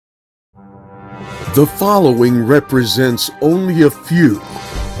The following represents only a few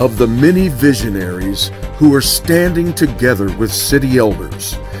of the many visionaries who are standing together with city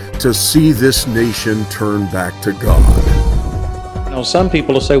elders to see this nation turn back to God. You know, some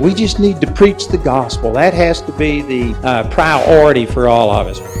people will say, we just need to preach the gospel. That has to be the priority for all of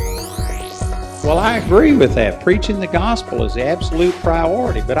us. Well, I agree with that. Preaching the gospel is the absolute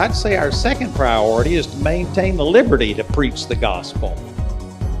priority. But I'd say our second priority is to maintain the liberty to preach the gospel.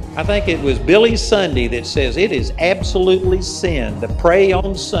 I think it was Billy Sunday that says it is absolutely sin to pray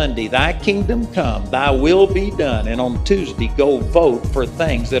on Sunday, thy kingdom come, thy will be done, and on Tuesday go vote for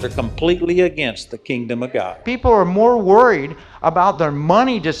things that are completely against the kingdom of God. People are more worried about their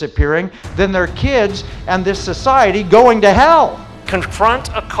money disappearing than their kids and this society going to hell. Confront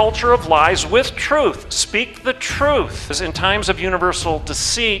a culture of lies with truth. Speak the truth. In times of universal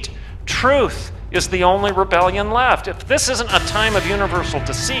deceit, truth is the only rebellion left. If this isn't a time of universal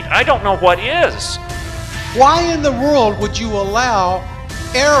deceit, I don't know what is. Why in the world would you allow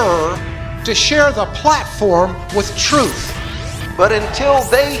error to share the platform with truth? But until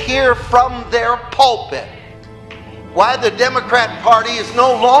they hear from their pulpit why the Democrat Party is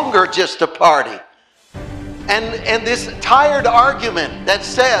no longer just a party, and this tired argument that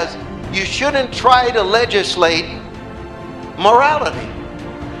says you shouldn't try to legislate morality.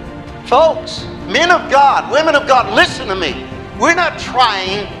 Folks, men of God, women of God, listen to me. We're not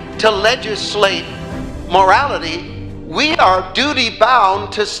trying to legislate morality. We are duty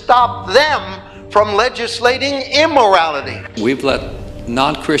bound to stop them from legislating immorality. We've let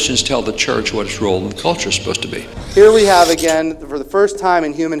non-Christians tell the church what its role in the culture is supposed to be. Here we have again, for the first time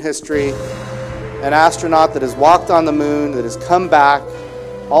in human history, an astronaut that has walked on the moon, that has come back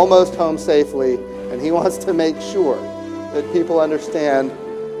almost home safely, and he wants to make sure that people understand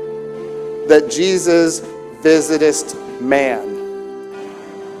that Jesus visiteth man.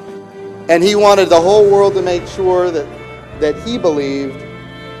 And he wanted the whole world to make sure that he believed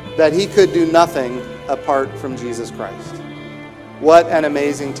that he could do nothing apart from Jesus Christ. What an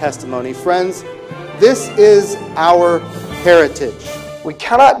amazing testimony. Friends, this is our heritage. We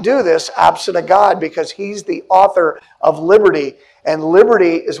cannot do this absent of God because He's the author of liberty, and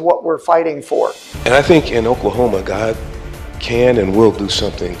liberty is what we're fighting for. And I think in Oklahoma, God can and will do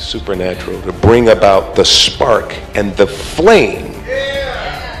something supernatural to bring about the spark and the flame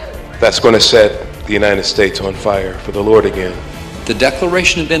that's going to set the United States on fire for the Lord again. The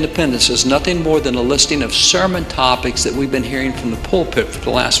Declaration of Independence is nothing more than a listing of sermon topics that we've been hearing from the pulpit for the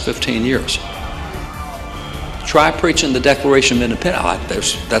last 15 years. Try preaching the Declaration of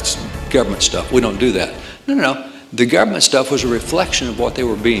Independence. That's government stuff. We don't do that. No. The government stuff was a reflection of what they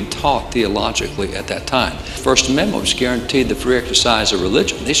were being taught theologically at that time. The First Amendment was guaranteed the free exercise of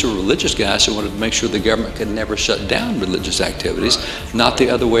religion. These were religious guys who wanted to make sure the government could never shut down religious activities, not the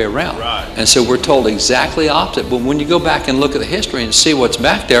other way around. Right. And so we're told exactly opposite. But when you go back and look at the history and see what's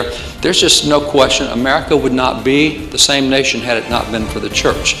back there, there's just no question America would not be the same nation had it not been for the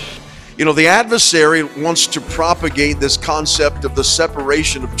church. You know, the adversary wants to propagate this concept of the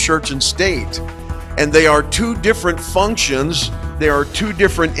separation of church and state. And they are two different functions, they are two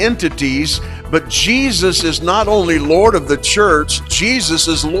different entities, but Jesus is not only Lord of the church, Jesus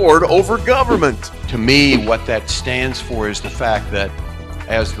is Lord over government. To me, what that stands for is the fact that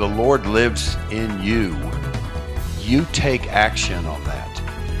as the Lord lives in you, you take action on that.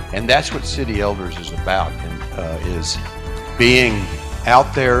 And that's what City Elders is about, is being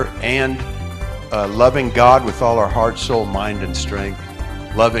out there and loving God with all our heart, soul, mind, and strength,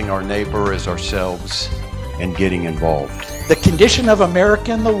 loving our neighbor as ourselves, and getting involved. The condition of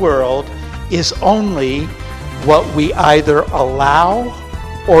America in the world is only what we either allow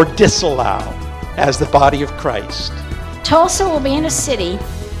or disallow as the body of Christ. Tulsa will be in a city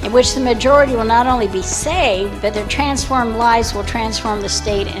in which the majority will not only be saved, but their transformed lives will transform the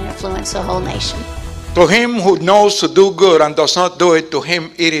state and influence the whole nation. To him who knows to do good and does not do it, to him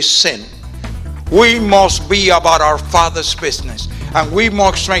it is sin. We must be about our Father's business, and we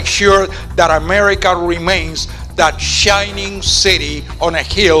must make sure that America remains that shining city on a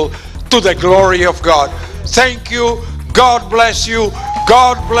hill to the glory of God. Thank you. God bless you.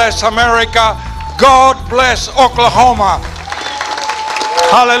 God bless America. God bless Oklahoma.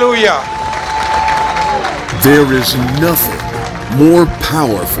 Hallelujah. There is nothing more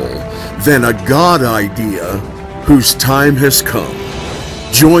powerful than a God idea whose time has come.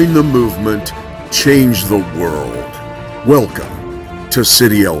 Join the movement, change the world. Welcome to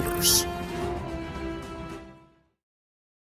City Elders.